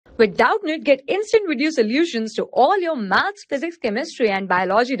With Doubtnut, get instant video solutions to all your maths, physics, chemistry, and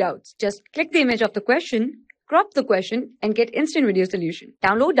biology doubts. Just click the image of the question, crop the question, and get instant video solution.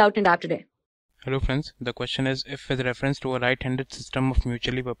 Download Doubtnut app today. Hello friends, the question is, if with reference to a right-handed system of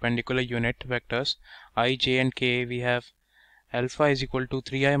mutually perpendicular unit vectors I, j and k, we have alpha is equal to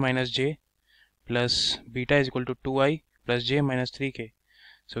 3i minus j plus beta is equal to 2i plus j minus 3k.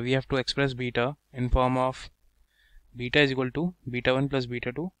 So we have to express beta in form of beta is equal to beta 1 plus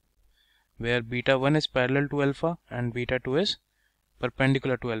beta 2, where beta 1 is parallel to alpha and beta 2 is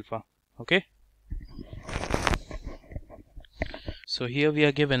perpendicular to alpha. Okay, so here we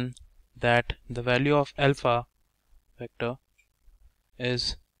are given that the value of alpha vector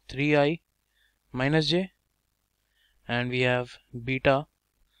is 3i minus j, and we have beta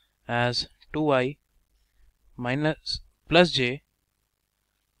as 2i minus plus j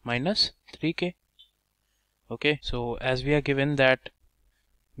minus 3k. Okay, so as we are given that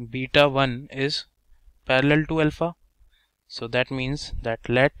beta 1 is parallel to alpha, so that means that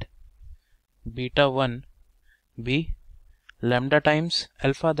let beta 1 be lambda times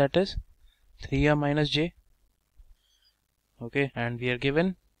alpha, that is 3i minus j. Okay, and we are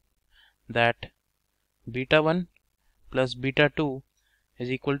given that beta 1 plus beta 2 is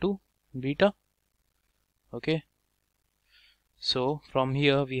equal to beta. Okay, so from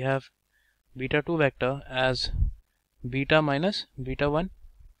here we have beta 2 vector as beta minus beta 1.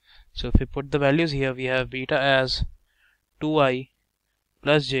 So if we put the values here, we have beta as 2i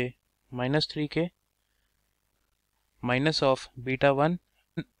plus j minus 3k, minus of beta 1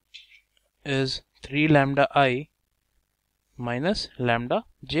 is 3 lambda I minus lambda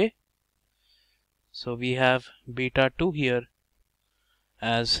j. So we have beta 2 here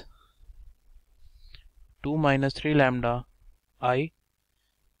as 2 minus 3 lambda I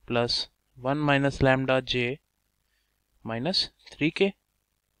plus 1 minus lambda j minus 3k.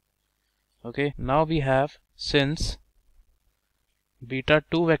 Okay, now we have, since beta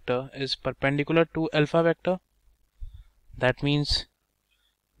 2 vector is perpendicular to alpha vector, that means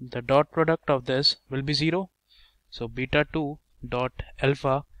the dot product of this will be 0. So beta 2 dot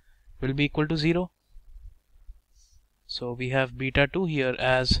alpha will be equal to 0. So we have beta 2 here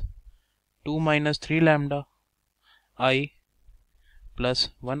as 2 minus 3 lambda I plus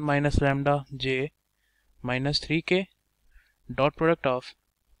 1 minus lambda j minus 3k. Dot product of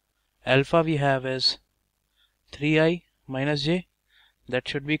alpha we have is 3i minus j, that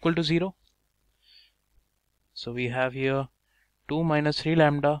should be equal to 0. So we have here 2 minus 3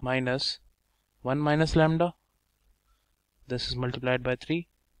 lambda minus 1 minus lambda, this is multiplied by 3,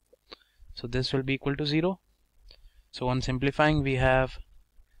 so this will be equal to 0. So on simplifying, we have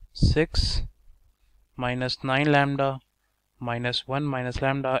 6 minus 9 lambda minus 1 minus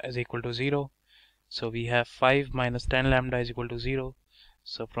lambda is equal to 0. So we have 5 minus 10 lambda is equal to 0.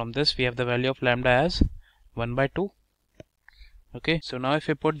 So from this we have the value of lambda as 1 by 2. Okay, so now if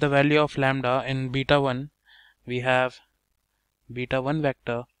we put the value of lambda in beta 1, we have beta 1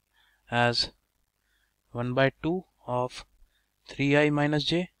 vector as 1 by 2 of 3i minus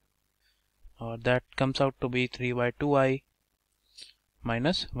j, or that comes out to be 3 by 2i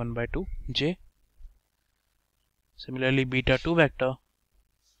minus 1 by 2 j. Similarly, beta 2 vector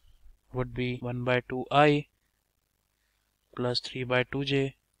would be 1 by 2i plus 3 by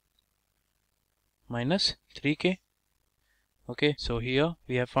 2j minus 3k. Okay, so here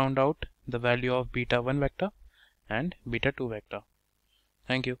we have found out the value of beta 1 vector and beta 2 vector.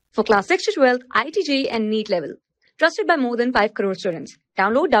 Thank you. For class 6 to 12, ITJ and NEET level. Trusted by more than 5 crore students.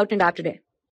 Download Doubtnut app today.